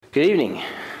Good evening.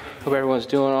 Hope everyone's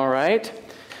doing all right.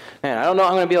 Man, I don't know how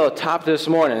I'm going to be able to top this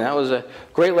morning. That was a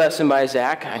great lesson by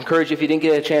Zach. I encourage you, if you didn't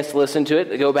get a chance to listen to it,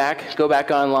 to go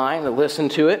back online and listen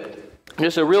to it.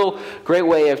 Just a real great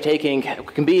way of taking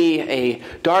what can be a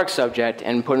dark subject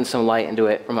and putting some light into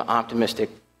it from an optimistic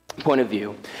point of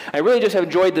view. I really just have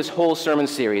enjoyed this whole sermon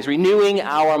series, renewing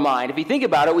our mind. If you think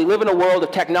about it, we live in a world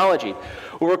of technology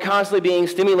where we're constantly being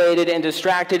stimulated and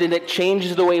distracted, and it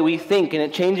changes the way we think and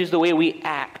it changes the way we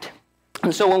act.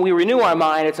 And so when we renew our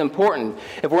mind, it's important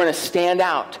if we're going to stand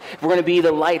out, if we're going to be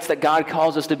the lights that God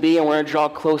calls us to be, and we're going to draw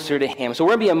closer to Him. So we're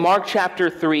going to be in Mark chapter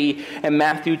 3 and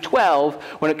Matthew 12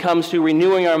 when it comes to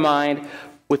renewing our mind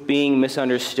with being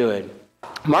misunderstood.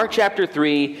 Mark chapter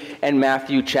 3 and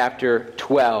Matthew chapter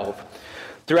 12.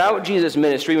 Throughout Jesus'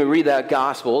 ministry, we read the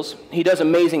Gospels, He does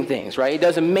amazing things, right? He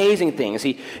does amazing things.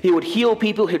 He would heal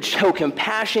people, He would show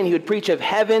compassion, He would preach of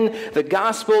heaven, the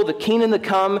gospel, the kingdom to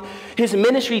come. His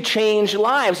ministry changed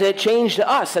lives, and it changed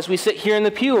us as we sit here in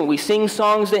the pew and we sing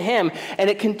songs to Him, and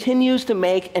it continues to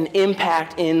make an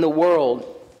impact in the world.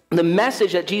 The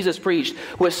message that Jesus preached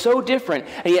was so different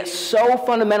and yet so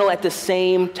fundamental at the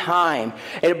same time.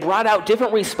 It brought out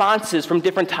different responses from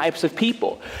different types of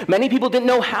people. Many people didn't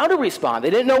know how to respond. They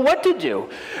didn't know what to do.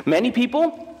 Many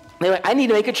people, they're like, I need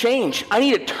to make a change. I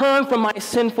need to turn from my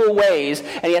sinful ways.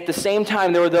 And yet at the same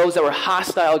time, there were those that were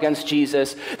hostile against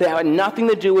Jesus, that had nothing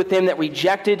to do with Him, that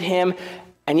rejected Him.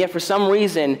 And yet for some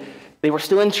reason, they were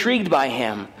still intrigued by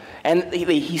Him. And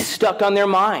he stuck on their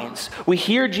minds. We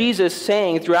hear Jesus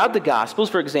saying throughout the Gospels,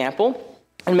 for example,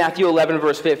 in Matthew 11,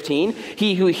 verse 15,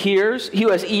 he who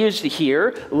has ears to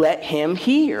hear, let him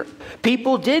hear.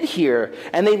 People did hear,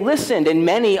 and they listened, and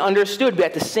many understood. But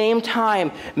at the same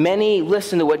time, many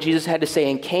listened to what Jesus had to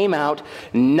say and came out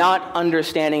not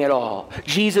understanding at all.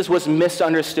 Jesus was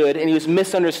misunderstood, and He was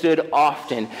misunderstood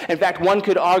often. In fact, one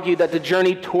could argue that the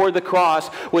journey toward the cross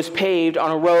was paved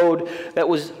on a road that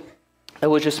was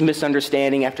just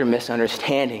misunderstanding after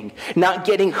misunderstanding. Not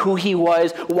getting who He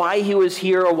was, why He was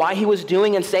here, or why He was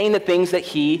doing and saying the things that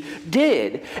He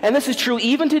did. And this is true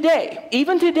even today.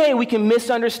 Even today, we can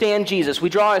misunderstand Jesus. We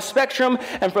draw a spectrum,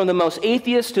 and from the most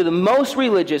atheist to the most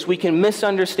religious, we can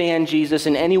misunderstand Jesus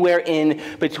and anywhere in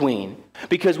between.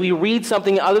 Because we read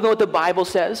something other than what the Bible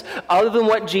says, other than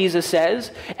what Jesus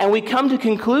says, and we come to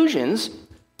conclusions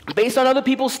based on other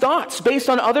people's thoughts, based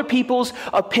on other people's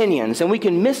opinions. And we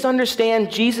can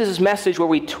misunderstand Jesus' message where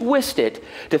we twist it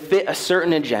to fit a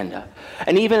certain agenda.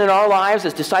 And even in our lives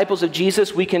as disciples of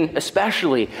Jesus, we can,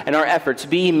 especially in our efforts,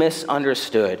 be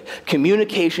misunderstood.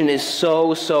 Communication is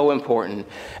so important.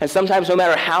 And sometimes no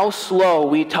matter how slow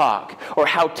we talk or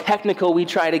how technical we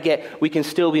try to get, we can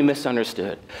still be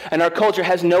misunderstood. And our culture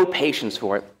has no patience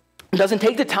for it. It doesn't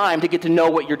take the time to get to know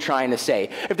what you're trying to say.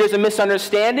 If there's a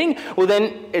misunderstanding, well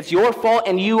then it's your fault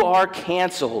and you are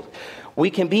canceled. We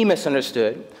can be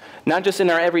misunderstood, not just in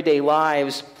our everyday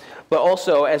lives, but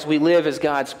also as we live as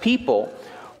God's people,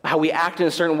 how we act in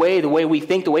a certain way, the way we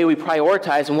think, the way we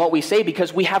prioritize, and what we say,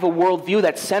 because we have a worldview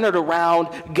that's centered around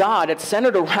God, it's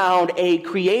centered around a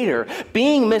creator.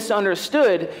 Being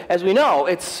misunderstood, as we know,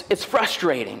 it's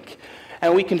frustrating.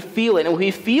 And we can feel it. And when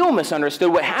we feel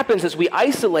misunderstood, what happens is we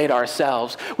isolate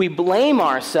ourselves. We blame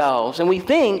ourselves. And we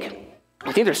think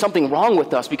there's something wrong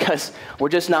with us because we're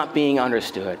just not being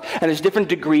understood. And there's different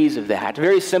degrees of that.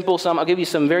 Very simple. I'll give you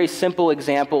some very simple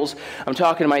examples. I'm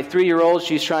talking to my 3-year-old.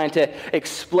 She's trying to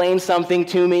explain something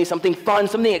to me, something fun,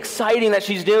 something exciting that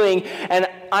she's doing, and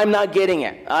I'm not getting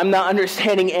it. I'm not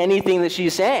understanding anything that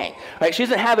she's saying. Right? She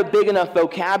doesn't have a big enough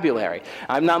vocabulary.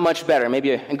 I'm not much better,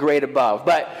 maybe a grade above,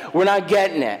 but we're not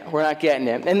getting it. We're not getting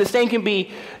it. And the same can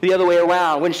be the other way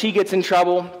around. When she gets in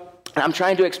trouble, and I'm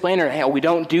trying to explain to her, hey, we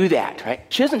don't do that, right?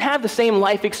 She doesn't have the same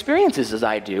life experiences as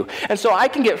I do. And so I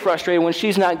can get frustrated when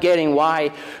she's not getting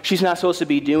why she's not supposed to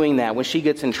be doing that when she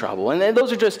gets in trouble. And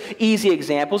those are just easy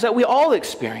examples that we all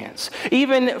experience.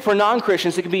 Even for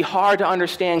non-Christians, it can be hard to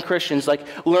understand Christians, like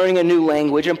learning a new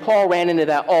language. And Paul ran into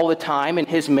that all the time in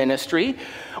his ministry.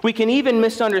 We can even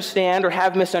misunderstand or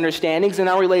have misunderstandings in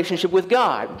our relationship with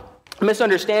God.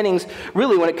 Misunderstandings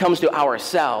really when it comes to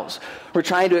ourselves. We're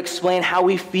trying to explain how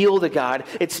we feel to God.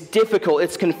 It's difficult,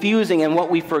 it's confusing, and what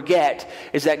we forget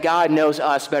is that God knows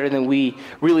us better than we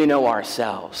really know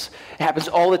ourselves. It happens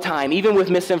all the time, even with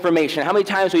misinformation. How many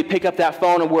times we pick up that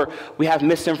phone and we have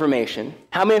misinformation?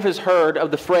 How many of us heard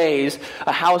of the phrase,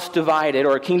 a house divided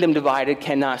or a kingdom divided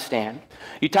cannot stand?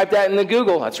 You type that in the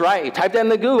Google, that's right. You type that in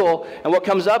the Google, and what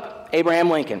comes up?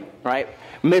 Abraham Lincoln, right?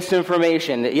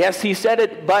 Misinformation. Yes, he said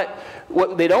it, but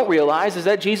what they don't realize is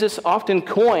that Jesus often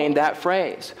coined that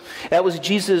phrase. That was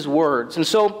Jesus' words. And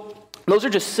so those are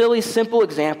just silly, simple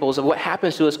examples of what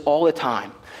happens to us all the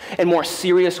time. in more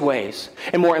serious ways,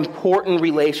 in more important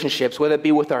relationships, whether it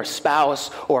be with our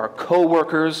spouse or our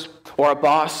coworkers or our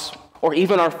boss or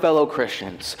even our fellow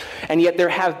Christians. And yet there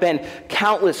have been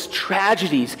countless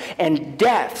tragedies and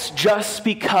deaths just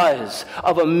because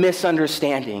of a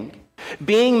misunderstanding.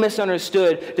 Being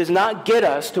misunderstood does not get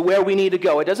us to where we need to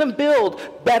go. It doesn't build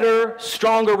better,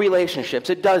 stronger relationships.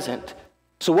 It doesn't.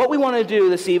 So what we want to do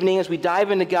this evening as we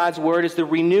dive into God's Word is to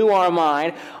renew our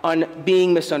mind on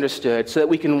being misunderstood so that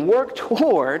we can work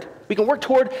toward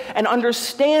an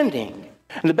understanding.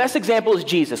 And the best example is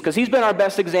Jesus, because he's been our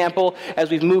best example as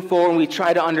we've moved forward and we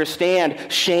try to understand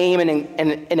shame and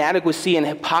inadequacy and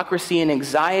hypocrisy and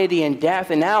anxiety and death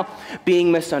and now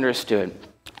being misunderstood.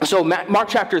 So Mark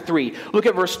chapter 3, look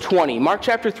at verse 20. Mark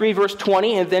chapter 3, verse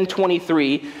 20 and then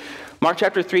 23. Mark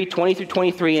chapter 3, 20 through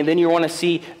 23, and then you want to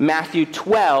see Matthew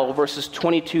 12, verses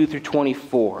 22 through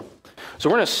 24. So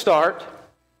we're going to start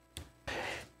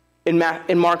in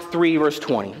Mark 3, verse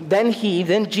 20.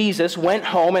 Then Jesus went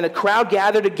home, and the crowd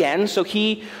gathered again, so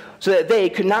that they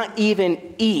could not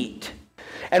even eat.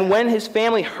 And when his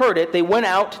family heard it, they went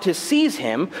out to seize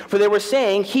him, for they were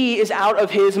saying, he is out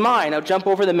of his mind. Now jump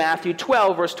over to Matthew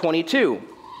 12, verse 22.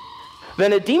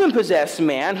 Then a demon-possessed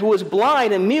man who was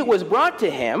blind and mute was brought to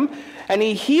him, and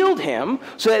he healed him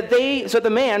so that the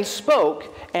man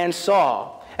spoke and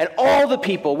saw. And all the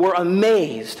people were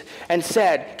amazed and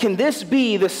said, can this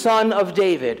be the son of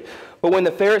David? But when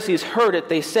the Pharisees heard it,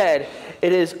 they said,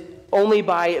 it is only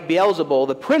by Beelzebul,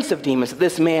 the prince of demons, that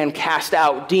this man cast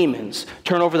out demons.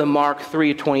 Turn over to Mark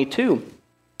 3:22.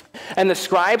 And the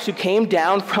scribes who came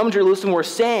down from Jerusalem were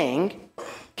saying,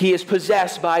 he is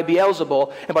possessed by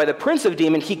Beelzebul, and by the prince of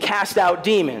demons he cast out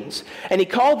demons. And he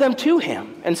called them to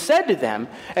him and said to them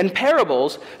in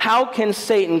parables, how can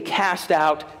Satan cast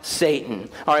out Satan?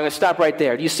 All right, I'm going to stop right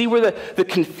there. Do you see where the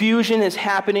confusion is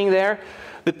happening there?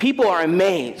 The people are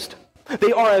amazed.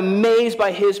 They are amazed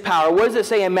by his power. What does it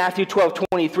say in Matthew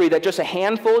 12:23? That just a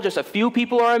handful, just a few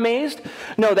people are amazed?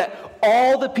 No, that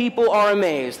all the people are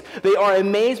amazed. They are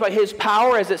amazed by his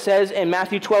power, as it says in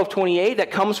Matthew 12:28, that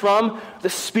comes from the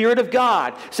Spirit of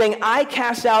God, saying, I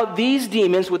cast out these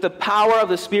demons with the power of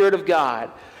the Spirit of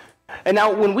God. And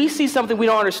now when we see something we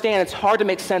don't understand, it's hard to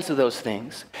make sense of those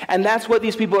things. And that's what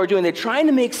these people are doing. They're trying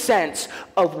to make sense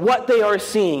of what they are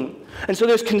seeing. And so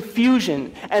there's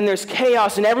confusion and there's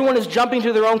chaos and everyone is jumping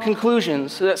to their own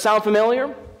conclusions. Does that sound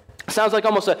familiar? It sounds like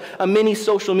almost a mini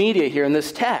social media here in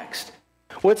this text.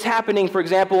 What's happening, for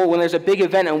example, when there's a big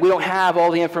event and we don't have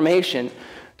all the information?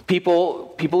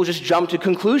 People just jump to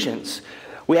conclusions.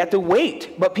 We have to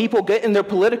wait, but people get in their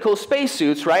political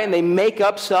spacesuits, right? And they make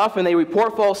up stuff and they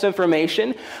report false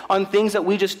information on things that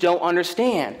we just don't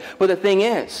understand. But the thing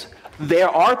is, there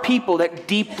are people that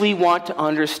deeply want to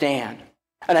understand.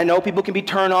 And I know people can be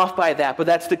turned off by that, but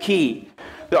that's the key.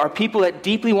 There are people that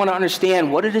deeply want to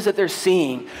understand what it is that they're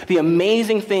seeing, the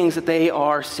amazing things that they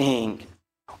are seeing.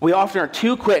 We often are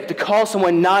too quick to call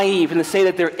someone naive and to say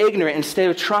that they're ignorant instead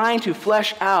of trying to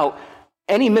flesh out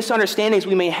any misunderstandings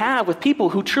we may have with people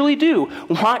who truly do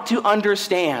want to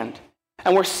understand.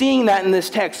 And we're seeing that in this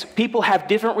text. People have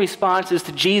different responses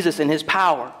to Jesus and his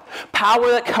power.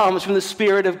 Power that comes from the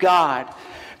Spirit of God.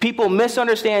 People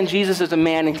misunderstand Jesus as a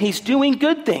man, and he's doing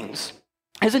good things.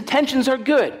 His intentions are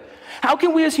good. How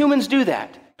can we as humans do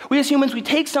that? We as humans, we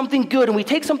take something good and we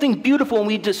take something beautiful and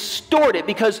we distort it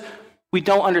because we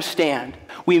don't understand.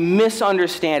 We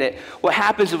misunderstand it. What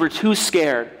happens is we're too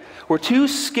scared. We're too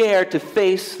scared to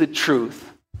face the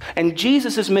truth. And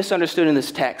Jesus is misunderstood in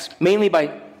this text, mainly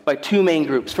by two main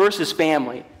groups. First is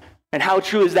family. And how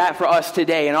true is that for us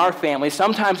today in our family?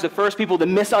 Sometimes the first people to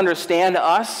misunderstand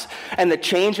us and the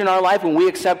change in our life when we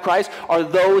accept Christ are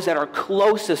those that are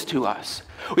closest to us.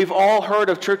 We've all heard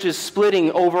of churches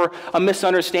splitting over a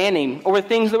misunderstanding, over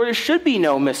things where there should be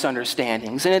no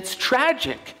misunderstandings, and it's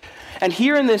tragic. And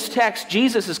here in this text,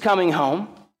 Jesus is coming home.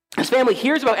 His family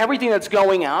hears about everything that's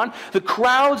going on, the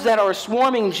crowds that are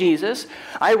swarming Jesus.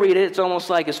 I read it, it's almost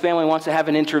like his family wants to have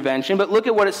an intervention, but look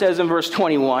at what it says in verse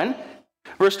 21.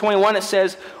 Verse 21, it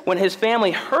says, when his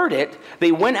family heard it,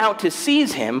 they went out to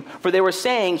seize him, for they were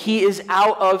saying he is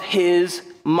out of his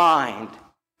mind.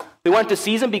 They went to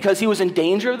seize him because he was in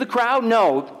danger of the crowd?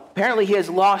 No, apparently he has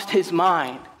lost his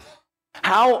mind.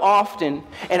 How often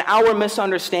in our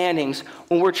misunderstandings,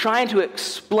 when we're trying to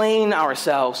explain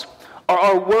ourselves, are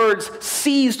our words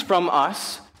seized from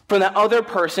us, from that other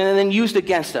person, and then used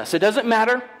against us? It doesn't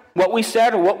matter what we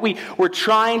said or what we were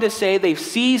trying to say. They've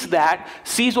seized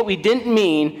what we didn't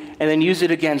mean, and then use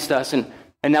it against us, and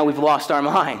now we've lost our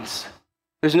minds.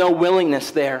 There's no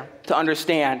willingness there to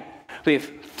understand. We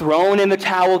have thrown in the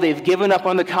towel, they've given up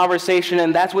on the conversation,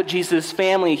 and that's what Jesus'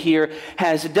 family here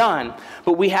has done.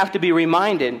 But we have to be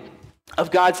reminded of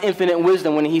God's infinite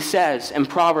wisdom when he says in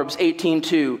Proverbs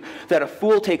 18:2 that a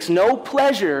fool takes no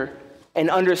pleasure in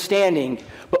understanding,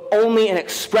 but only in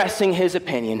expressing his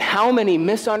opinion. How many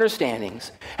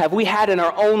misunderstandings have we had in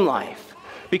our own life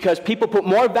because people put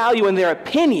more value in their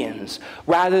opinions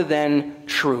rather than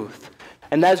truth?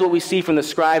 And that is what we see from the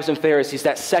scribes and Pharisees,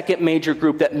 that second major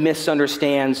group that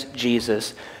misunderstands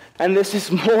Jesus. And this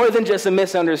is more than just a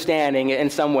misunderstanding in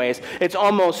some ways. It's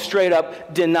almost straight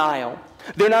up denial.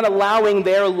 They're not allowing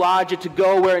their logic to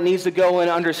go where it needs to go in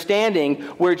understanding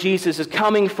where Jesus is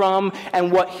coming from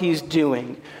and what he's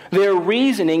doing. Their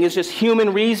reasoning is just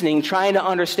human reasoning trying to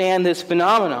understand this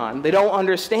phenomenon. They don't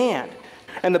understand.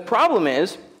 And the problem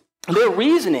is, their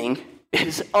reasoning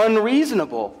is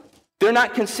unreasonable. They're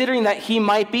not considering that he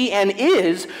might be and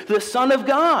is the Son of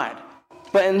God.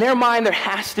 But in their mind, there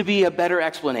has to be a better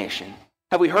explanation.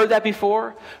 Have we heard that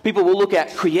before? People will look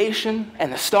at creation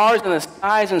and the stars and the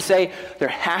skies and say, there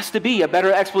has to be a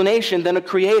better explanation than a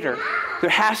creator. There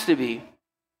has to be.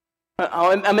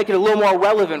 I'll make it a little more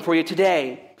relevant for you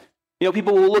today.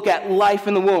 People will look at life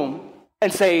in the womb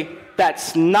and say,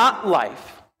 that's not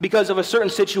life because of a certain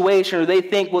situation, or they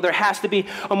think, well, there has to be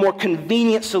a more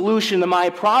convenient solution to my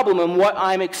problem and what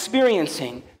I'm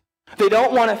experiencing. They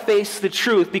don't want to face the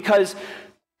truth because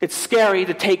it's scary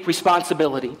to take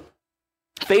responsibility.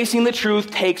 Facing the truth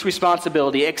takes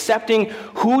responsibility. Accepting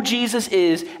who Jesus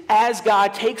is as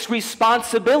God takes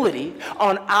responsibility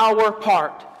on our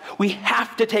part. We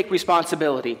have to take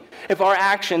responsibility. If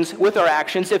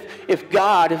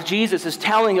Jesus is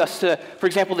telling us to, for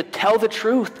example, to tell the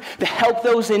truth, to help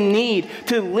those in need,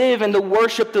 to live and to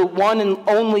worship the one and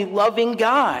only loving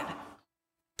God.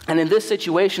 And in this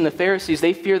situation, the Pharisees,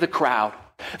 they fear the crowd.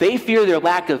 They fear their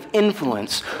lack of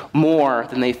influence more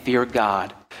than they fear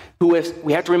God.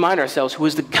 We have to remind ourselves, who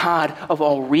is the God of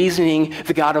all reasoning,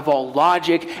 the God of all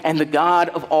logic, and the God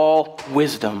of all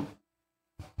wisdom.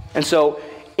 And so,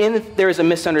 there is a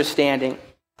misunderstanding.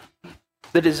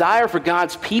 The desire for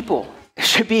God's people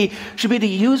should be to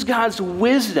use God's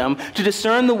wisdom to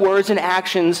discern the words and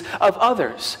actions of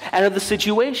others and of the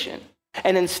situation.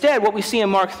 And instead, what we see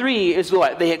in Mark 3 is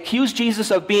what? They accuse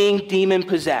Jesus of being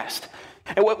demon-possessed.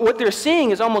 And what they're seeing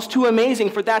is almost too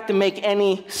amazing for that to make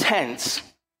any sense.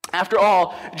 After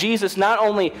all, Jesus not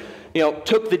only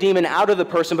took the demon out of the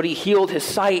person, but he healed his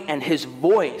sight and his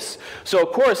voice. So,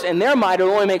 of course, in their mind, it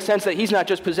only makes sense that he's not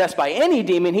just possessed by any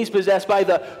demon, he's possessed by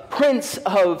the prince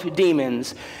of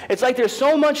demons. It's like there's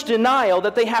so much denial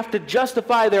that they have to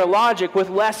justify their logic with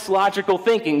less logical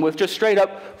thinking, with just straight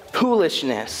up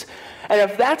foolishness. And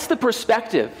if that's the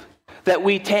perspective that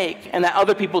we take and that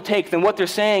other people take, then what they're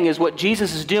saying is what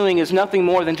Jesus is doing is nothing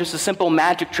more than just a simple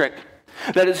magic trick.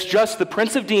 That it's just the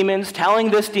prince of demons telling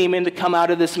this demon to come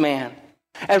out of this man.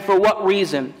 And for what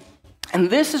reason? And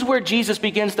this is where Jesus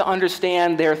begins to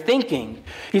understand their thinking.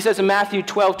 He says in Matthew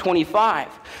 12:25,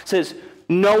 says,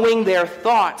 knowing their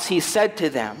thoughts, he said to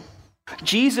them.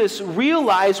 Jesus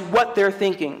realized what they're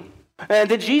thinking. And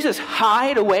did Jesus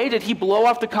hide away? Did he blow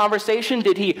off the conversation?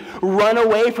 Did he run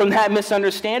away from that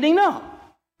misunderstanding?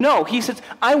 No, he says,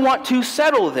 I want to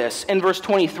settle this in verse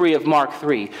 23 of Mark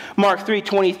 3. Mark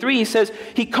 3:23, he says,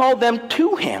 he called them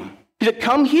to him. He said,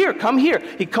 come here, come here.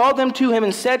 He called them to him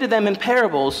and said to them in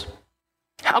parables,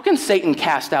 how can Satan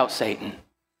cast out Satan?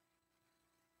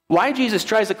 Why Jesus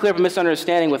tries to clear up a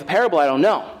misunderstanding with a parable, I don't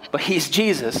know. But he's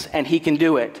Jesus, and he can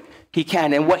do it. He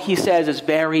can, and what he says is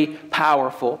very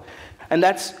powerful. And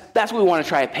that's what we want to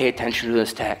try to pay attention to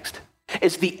this text.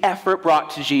 It's the effort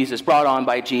brought on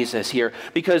by Jesus here.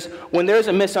 Because when there's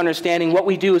a misunderstanding, what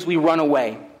we do is we run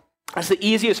away. That's the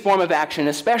easiest form of action,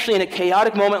 especially in a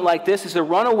chaotic moment like this, is to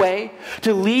run away,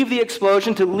 to leave the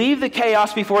explosion, to leave the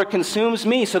chaos before it consumes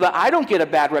me so that I don't get a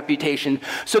bad reputation,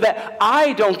 so that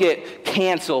I don't get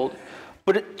canceled.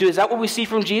 But is that what we see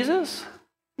from Jesus?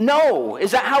 No.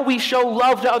 Is that how we show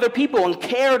love to other people and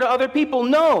care to other people?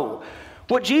 No.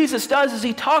 What Jesus does is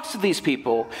he talks to these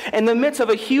people in the midst of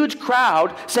a huge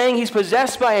crowd saying he's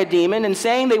possessed by a demon and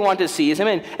saying they want to seize him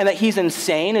and that he's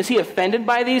insane. Is he offended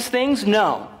by these things?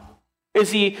 No.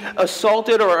 Is he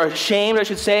assaulted or ashamed, I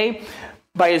should say,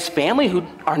 by his family who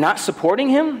are not supporting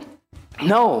him?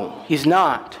 No, he's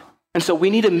not. And so we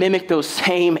need to mimic those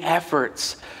same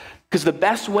efforts, because the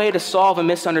best way to solve a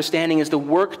misunderstanding is to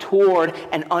work toward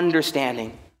an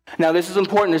understanding. Now, this is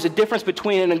important. There's a difference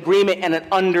between an agreement and an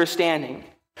understanding.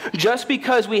 Just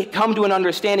because we come to an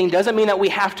understanding doesn't mean that we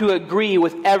have to agree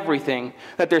with everything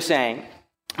that they're saying.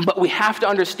 But we have to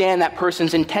understand that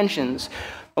person's intentions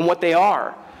and what they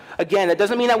are. Again, that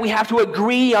doesn't mean that we have to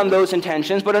agree on those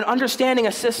intentions, but an understanding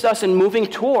assists us in moving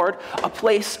toward a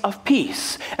place of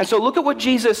peace. And so read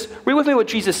with me what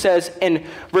Jesus says in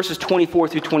verses 24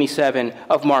 through 27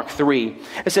 of Mark 3.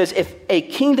 It says, if a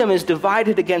kingdom is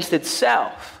divided against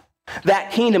itself,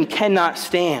 that kingdom cannot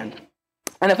stand.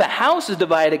 And if a house is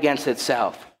divided against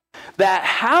itself, that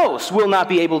house will not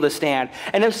be able to stand.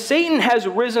 And if Satan has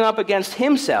risen up against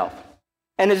himself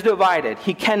and is divided,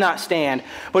 he cannot stand,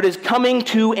 but is coming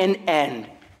to an end.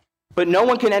 But no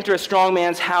one can enter a strong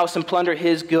man's house and plunder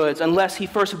his goods unless he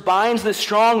first binds the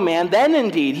strong man, then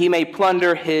indeed he may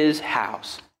plunder his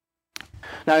house.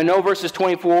 Now I know verses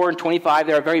 24 and 25,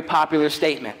 they are very popular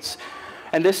statements.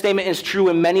 And this statement is true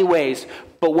in many ways.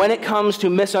 But when it comes to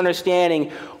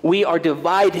misunderstanding, we are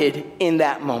divided in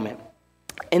that moment.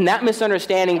 In that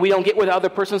misunderstanding, we don't get where the other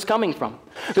person's coming from.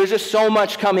 There's just so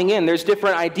much coming in. There's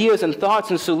different ideas and thoughts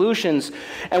and solutions,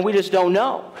 and we just don't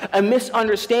know. A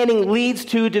misunderstanding leads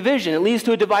to division. It leads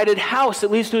to a divided house.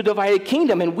 It leads to a divided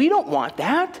kingdom, and we don't want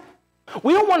that.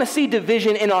 We don't want to see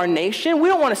division in our nation. We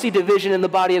don't want to see division in the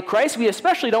body of Christ. We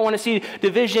especially don't want to see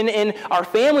division in our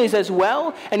families as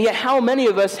well. And yet how many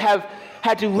of us have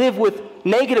had to live with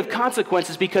negative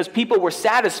consequences because people were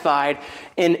satisfied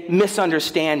in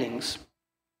misunderstandings?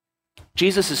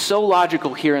 Jesus is so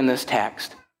logical here in this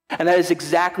text, and that is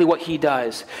exactly what he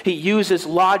does. He uses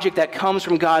logic that comes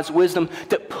from God's wisdom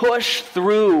to push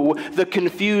through the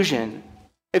confusion.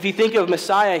 If you think of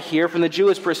Messiah here from the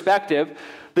Jewish perspective,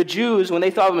 the Jews, when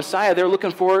they thought of Messiah, they're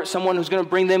looking for someone who's going to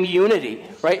bring them unity,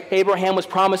 right? Abraham was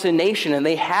promised a nation, and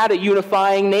they had a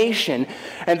unifying nation.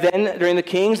 And then during the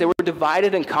kings, they were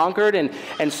divided and conquered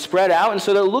and spread out, and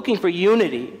so they're looking for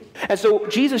unity. And so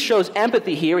Jesus shows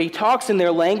empathy here. He talks in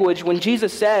their language. When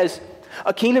Jesus says,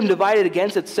 a kingdom divided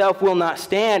against itself will not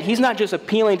stand, he's not just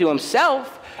appealing to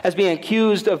himself as being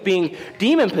accused of being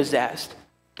demon-possessed,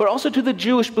 but also to the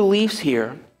Jewish beliefs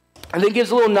here. And then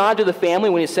gives a little nod to the family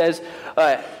when he says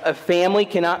a family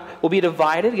will be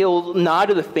divided. He gives a little nod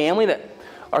to the family that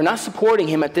are not supporting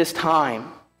him at this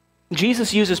time.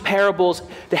 Jesus uses parables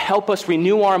to help us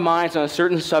renew our minds on a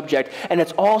certain subject, and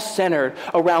it's all centered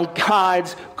around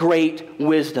God's great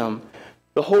wisdom.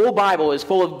 The whole Bible is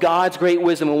full of God's great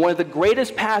wisdom, and one of the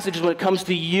greatest passages when it comes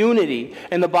to unity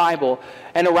in the Bible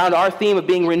and around our theme of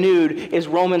being renewed is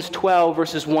Romans 12,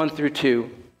 verses 1 through 2.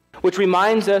 Which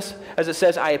reminds us, as it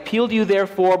says, I appeal to you,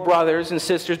 therefore, brothers and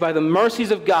sisters, by the mercies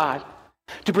of God,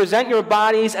 to present your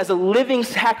bodies as a living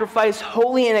sacrifice,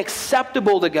 holy and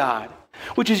acceptable to God,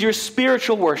 which is your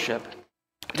spiritual worship.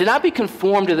 Do not be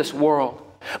conformed to this world,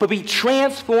 but be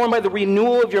transformed by the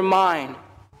renewal of your mind,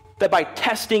 that by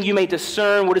testing you may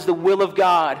discern what is the will of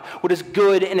God, what is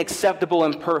good and acceptable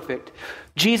and perfect.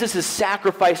 Jesus is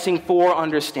sacrificing for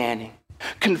understanding.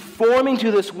 Conforming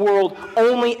to this world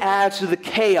only adds to the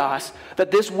chaos that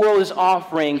this world is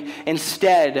offering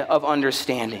instead of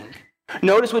understanding.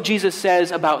 Notice what Jesus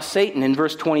says about Satan in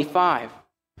verse 25.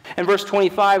 In verse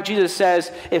 25, Jesus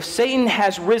says, if Satan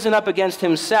has risen up against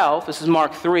himself, this is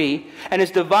Mark 3, and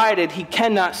is divided, he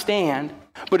cannot stand,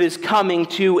 but is coming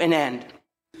to an end.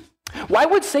 Why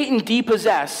would Satan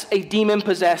depossess a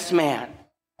demon-possessed man?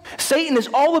 Satan is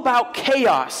all about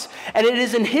chaos, and it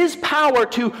is in his power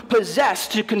to possess,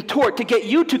 to contort, to get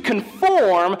you to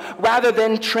conform rather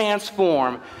than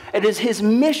transform. It is his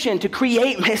mission to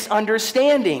create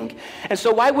misunderstanding. And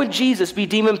so why would Jesus be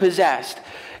demon-possessed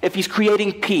if he's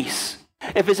creating peace,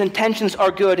 if his intentions are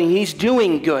good and he's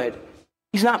doing good?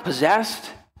 He's not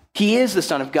possessed. He is the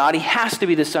Son of God. He has to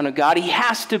be the Son of God. He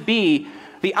has to be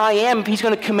the I am, if he's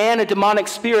going to command a demonic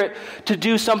spirit to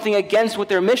do something against what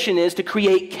their mission is, to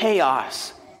create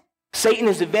chaos. Satan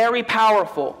is very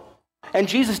powerful, and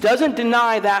Jesus doesn't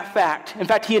deny that fact. In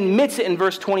fact, he admits it in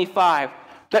verse 25,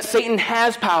 that Satan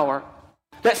has power,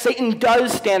 that Satan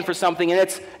does stand for something, and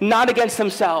it's not against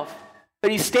himself, that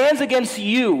he stands against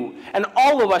you and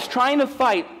all of us trying to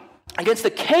fight against the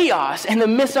chaos and the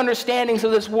misunderstandings of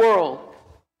this world.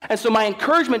 And so my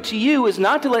encouragement to you is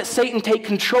not to let Satan take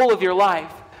control of your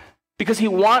life because he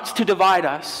wants to divide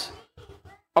us.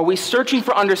 Are we searching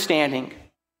for understanding?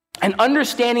 An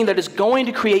understanding that is going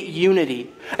to create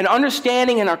unity. An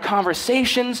understanding in our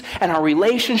conversations and our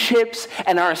relationships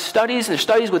and our studies and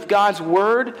studies with God's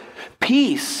word.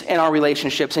 Peace in our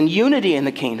relationships and unity in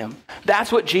the kingdom.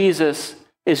 That's what Jesus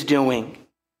is doing.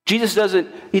 Jesus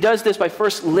does this by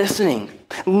first listening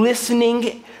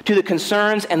to the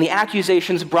concerns and the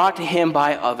accusations brought to him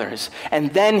by others.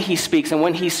 And then he speaks, and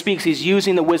when he speaks, he's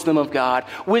using the wisdom of God.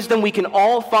 Wisdom we can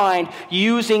all find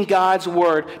using God's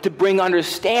word to bring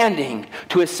understanding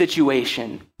to a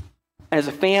situation. And as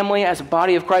a family, as a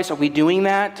body of Christ, are we doing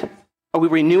that? Are we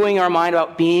renewing our mind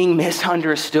about being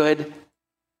misunderstood?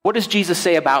 What does Jesus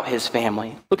say about his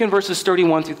family? Look in verses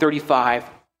 31 through 35.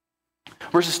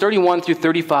 Verses 31 through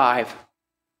 35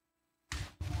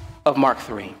 of Mark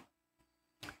 3.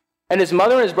 And his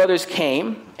mother and his brothers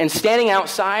came, and standing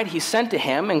outside, he sent to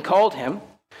him and called him.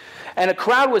 And a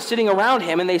crowd was sitting around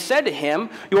him, and they said to him,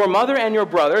 your mother and your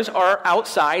brothers are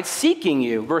outside seeking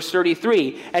you. Verse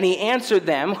 33, and he answered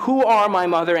them, who are my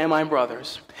mother and my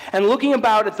brothers? And looking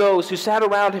about at those who sat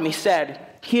around him, he said,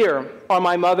 here are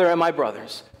my mother and my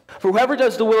brothers. For whoever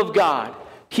does the will of God,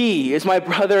 he is my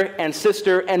brother and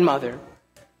sister and mother.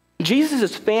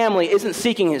 Jesus' family isn't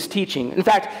seeking his teaching. In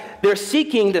fact, they're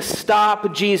seeking to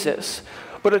stop Jesus.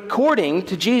 But according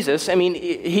to Jesus,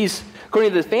 according to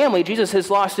the family, Jesus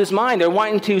has lost his mind. They're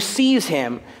wanting to seize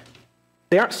him.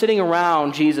 They aren't sitting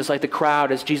around Jesus like the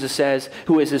crowd, as Jesus says,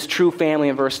 who is his true family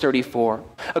in verse 34.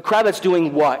 A crowd that's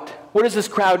doing what? What is this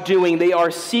crowd doing? They are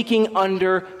seeking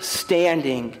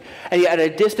understanding. And yet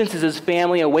at a distance is his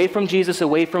family, away from Jesus,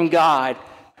 away from God,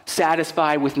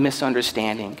 satisfied with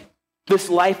misunderstanding. This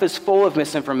life is full of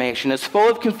misinformation. It's full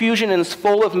of confusion and it's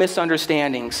full of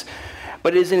misunderstandings.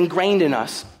 But it is ingrained in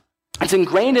us. It's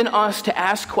ingrained in us to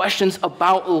ask questions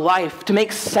about life, to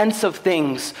make sense of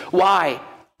things. Why?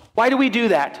 Why do we do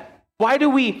that? Why do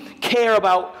we care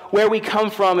about where we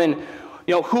come from and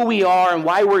who we are and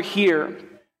why we're here?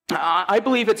 I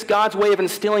believe it's God's way of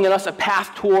instilling in us a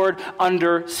path toward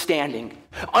understanding.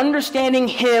 Understanding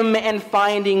him and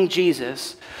finding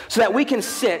Jesus so that we can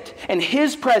sit in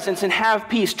his presence and have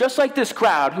peace, just like this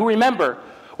crowd who, remember,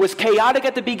 was chaotic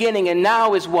at the beginning and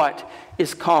now is what?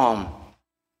 Is calm.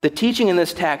 The teaching in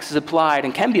this text is applied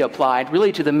and can be applied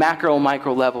really to the macro and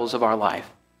micro levels of our life.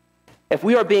 If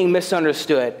we are being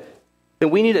misunderstood,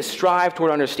 then we need to strive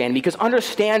toward understanding, because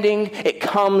understanding, it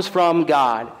comes from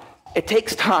God. It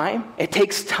takes time. It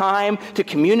takes time to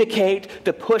communicate,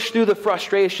 to push through the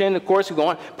frustration. Of course, we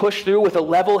want to push through with a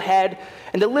level head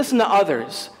and to listen to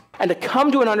others and to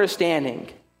come to an understanding.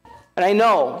 And I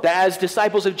know that as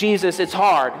disciples of Jesus, it's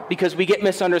hard because we get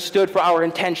misunderstood for our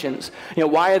intentions.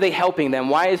 Why are they helping them?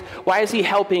 Why is he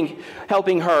helping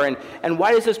her? And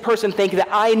why does this person think that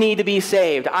I need to be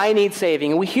saved? I need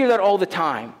saving. And we hear that all the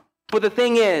time. But the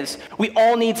thing is, we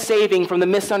all need saving from the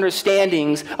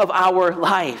misunderstandings of our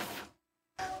life.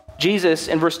 Jesus,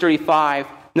 in verse 35,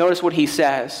 notice what he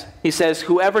says. He says,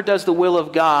 whoever does the will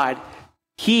of God,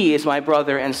 he is my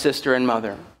brother and sister and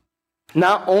mother.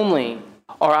 Not only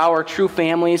are our true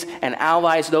families and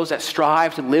allies those that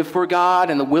strive to live for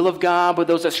God and the will of God, but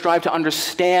those that strive to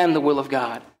understand the will of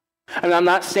God. And I'm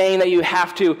not saying that you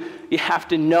have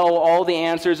to know all the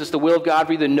answers. It's the will of God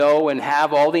for you to know and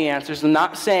have all the answers. I'm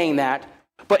not saying that.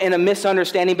 But in a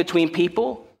misunderstanding between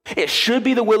people, it should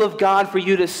be the will of God for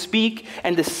you to speak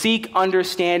and to seek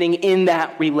understanding in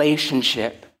that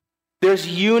relationship. There's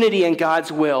unity in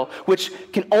God's will, which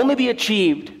can only be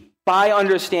achieved by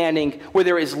understanding, where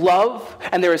there is love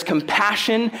and there is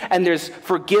compassion and there's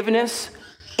forgiveness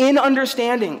in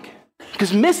understanding.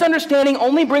 Because misunderstanding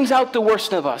only brings out the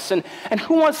worst of us. And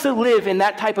who wants to live in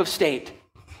that type of state?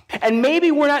 And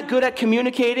maybe we're not good at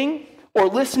communicating or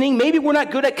listening. Maybe we're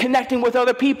not good at connecting with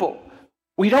other people.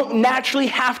 We don't naturally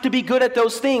have to be good at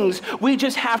those things. We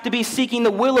just have to be seeking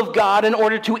the will of God in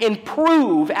order to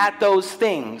improve at those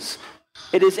things.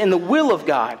 It is in the will of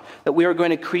God that we are going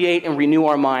to create and renew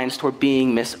our minds toward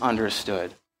being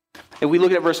misunderstood. If we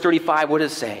look at verse 35, what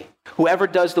does it say? Whoever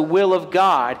does the will of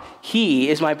God, he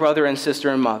is my brother and sister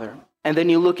and mother. And then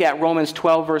you look at Romans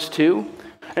 12, verse 2,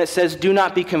 and it says, do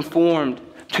not be conformed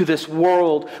to this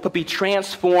world, but be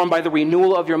transformed by the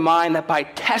renewal of your mind, that by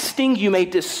testing you may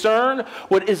discern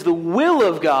what is the will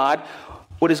of God,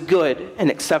 what is good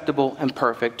and acceptable and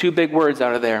perfect. Two big words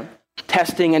out of there,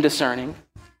 testing and discerning.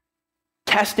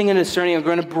 Testing and discerning are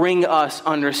going to bring us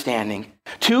understanding.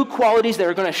 Two qualities that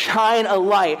are going to shine a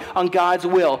light on God's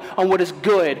will, on what is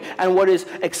good and what is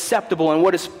acceptable and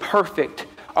what is perfect.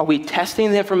 Are we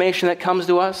testing the information that comes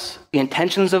to us, the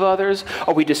intentions of others?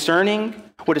 Are we discerning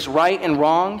what is right and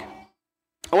wrong?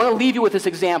 I want to leave you with this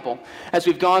example. As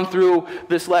we've gone through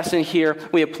this lesson here,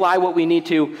 we apply what we need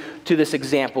to this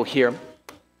example here.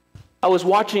 I was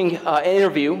watching an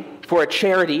interview for a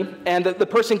charity, and the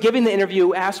person giving the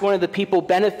interview asked one of the people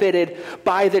benefited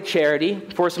by the charity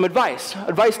for some advice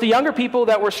to younger people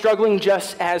that were struggling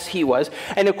just as he was.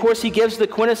 And of course, he gives the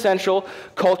quintessential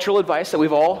cultural advice that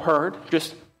we've all heard.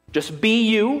 Just be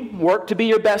you, work to be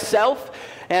your best self,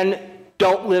 and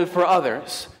don't live for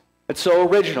others. It's so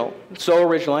original,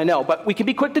 I know. But we can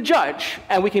be quick to judge,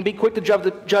 and we can be quick to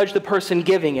judge the person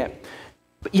giving it.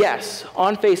 But yes,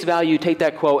 on face value, take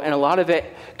that quote, and a lot of it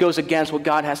goes against what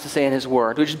God has to say in his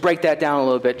word. We just break that down a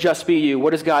little bit. Just be you. What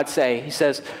does God say? He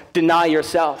says, deny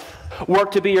yourself.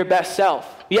 Work to be your best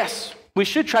self. Yes, we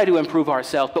should try to improve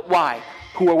ourselves, but why?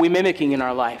 Who are we mimicking in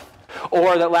our life?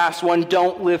 Or that last one,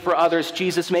 don't live for others.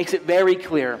 Jesus makes it very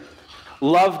clear.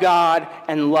 Love God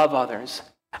and love others.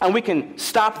 And we can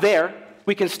stop there.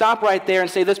 We can stop right there and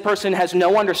say this person has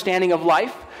no understanding of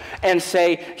life and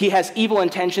say he has evil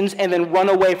intentions and then run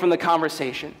away from the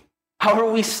conversation.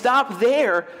 However, we stop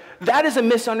there. That is a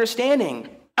misunderstanding.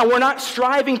 And we're not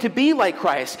striving to be like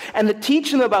Christ and to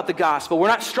teach them about the gospel. We're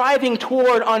not striving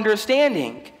toward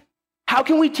understanding. How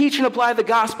can we teach and apply the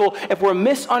gospel if we're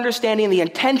misunderstanding the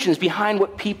intentions behind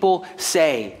what people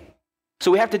say? So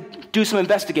we have to do some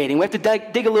investigating. We have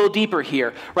to dig a little deeper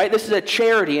here, right? This is a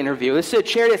charity interview. This is a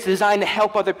charity that's designed to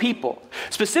help other people.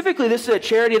 Specifically, this is a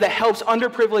charity that helps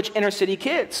underprivileged inner city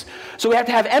kids. So we have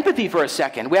to have empathy for a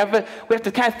second. We have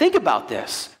to kind of think about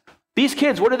this. These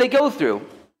kids, what do they go through?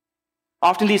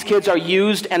 Often these kids are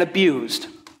used and abused.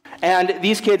 And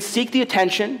these kids seek the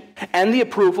attention and the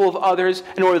approval of others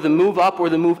in order to move up or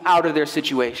to move out of their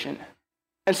situation.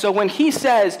 And so when he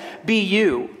says, be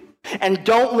you, and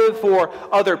don't live for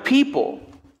other people,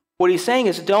 what he's saying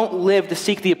is don't live to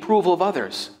seek the approval of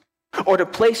others or to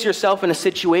place yourself in a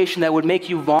situation that would make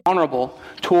you vulnerable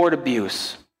toward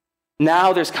abuse.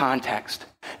 Now there's context.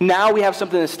 Now we have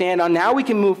something to stand on. Now we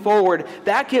can move forward.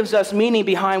 That gives us meaning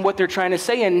behind what they're trying to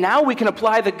say. And now we can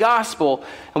apply the gospel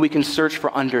and we can search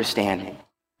for understanding.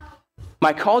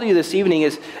 My call to you this evening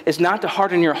is not to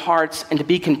harden your hearts and to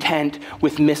be content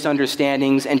with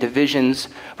misunderstandings and divisions,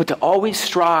 but to always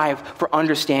strive for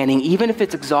understanding, even if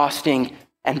it's exhausting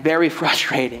and very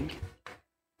frustrating.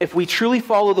 If we truly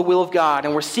follow the will of God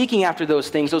and we're seeking after those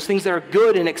things that are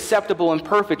good and acceptable and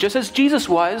perfect, just as Jesus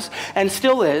was and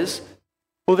still is,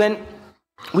 well then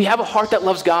we have a heart that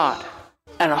loves God.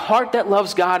 And a heart that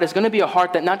loves God is going to be a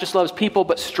heart that not just loves people,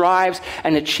 but strives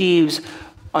and achieves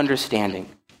understanding.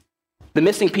 The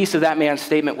missing piece of that man's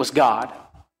statement was God.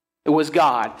 It was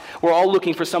God. We're all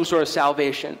looking for some sort of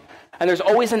salvation. And there's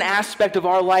always an aspect of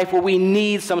our life where we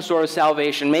need some sort of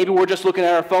salvation. Maybe we're just looking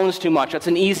at our phones too much. That's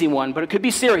an easy one, but it could be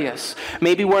serious.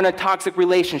 Maybe we're in a toxic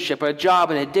relationship, a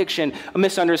job, an addiction,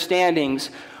 misunderstandings.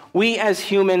 We as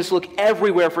humans look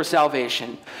everywhere for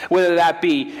salvation, whether that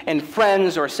be in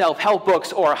friends or self-help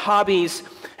books or hobbies.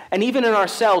 And even in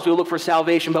ourselves, we look for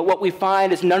salvation. But what we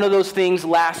find is none of those things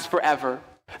last forever.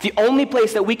 The only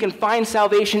place that we can find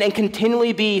salvation and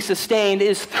continually be sustained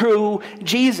is through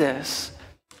Jesus.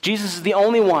 Jesus is the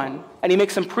only one. And he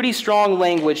makes some pretty strong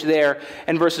language there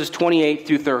in verses 28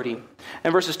 through 30.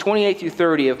 In verses 28 through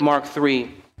 30 of Mark 3,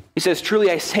 he says,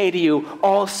 truly I say to you,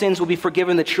 all sins will be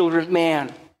forgiven the children of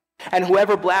man. And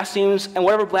whatever blasphemies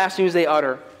they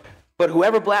utter. But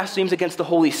whoever blasphemes against the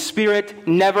Holy Spirit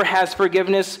never has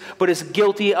forgiveness, but is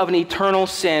guilty of an eternal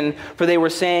sin, for they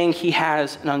were saying he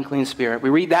has an unclean spirit.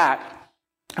 We read that,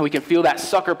 and we can feel that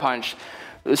sucker punch,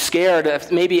 scared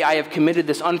if maybe I have committed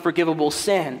this unforgivable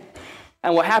sin.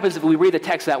 And what happens if we read the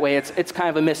text that way, it's kind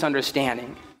of a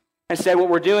misunderstanding. Instead, what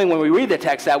we're doing when we read the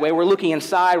text that way, we're looking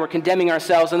inside, we're condemning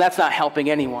ourselves, and that's not helping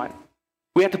anyone.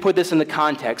 We have to put this in the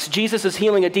context. Jesus is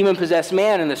healing a demon-possessed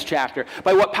man in this chapter.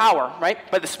 By what power, right?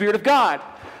 By the Spirit of God,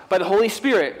 by the Holy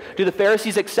Spirit. Do the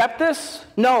Pharisees accept this?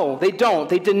 No, they don't.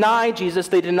 They deny Jesus.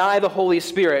 They deny the Holy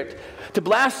Spirit. To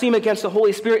blaspheme against the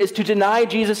Holy Spirit is to deny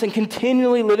Jesus and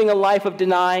continually living a life of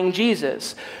denying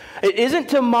Jesus. It isn't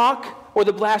to mock or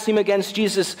to blaspheme against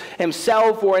Jesus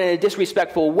himself or in a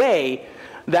disrespectful way.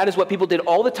 That is what people did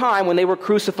all the time when they were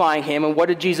crucifying him. And what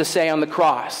did Jesus say on the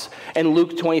cross? In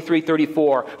Luke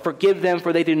 23:34, forgive them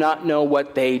for they do not know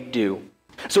what they do.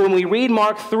 So when we read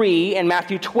Mark 3 and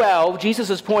Matthew 12,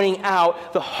 Jesus is pointing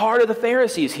out the heart of the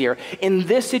Pharisees here in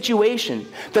this situation,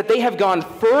 that they have gone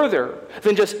further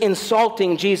than just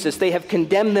insulting Jesus. They have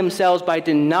condemned themselves by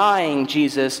denying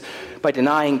Jesus, by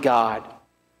denying God.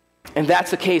 And that's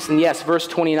the case. And yes, verse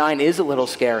 29 is a little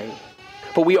scary.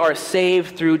 But we are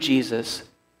saved through Jesus.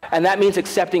 And that means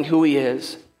accepting who he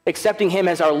is, accepting him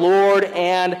as our Lord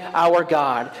and our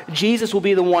God. Jesus will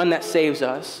be the one that saves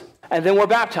us. And then we're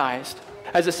baptized.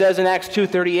 As it says in Acts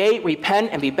 2:38,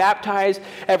 repent and be baptized,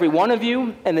 every one of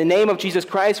you, in the name of Jesus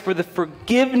Christ for the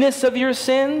forgiveness of your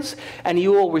sins, and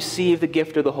you will receive the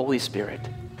gift of the Holy Spirit.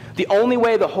 The only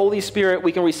way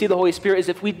we can receive the Holy Spirit is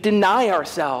if we deny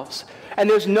ourselves. And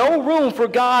there's no room for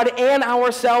God and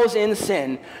ourselves in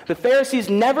sin. The Pharisees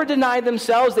never denied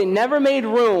themselves. They never made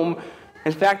room.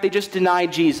 In fact, they just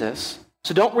denied Jesus.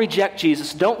 So don't reject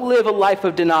Jesus. Don't live a life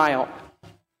of denial.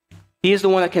 He is the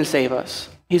one that can save us.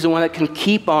 He's the one that can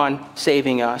keep on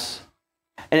saving us.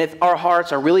 And if our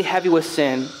hearts are really heavy with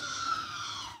sin,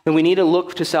 then we need to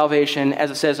look to salvation, as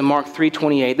it says in Mark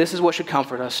 3:28. This is what should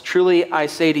comfort us. Truly, I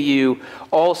say to you,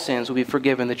 all sins will be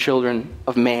forgiven the children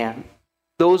of man.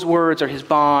 Those words are his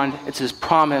bond. It's his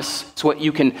promise. It's what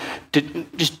you can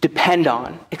just depend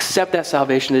on. Accept that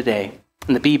salvation today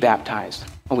and to be baptized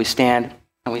when we stand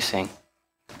and we sing.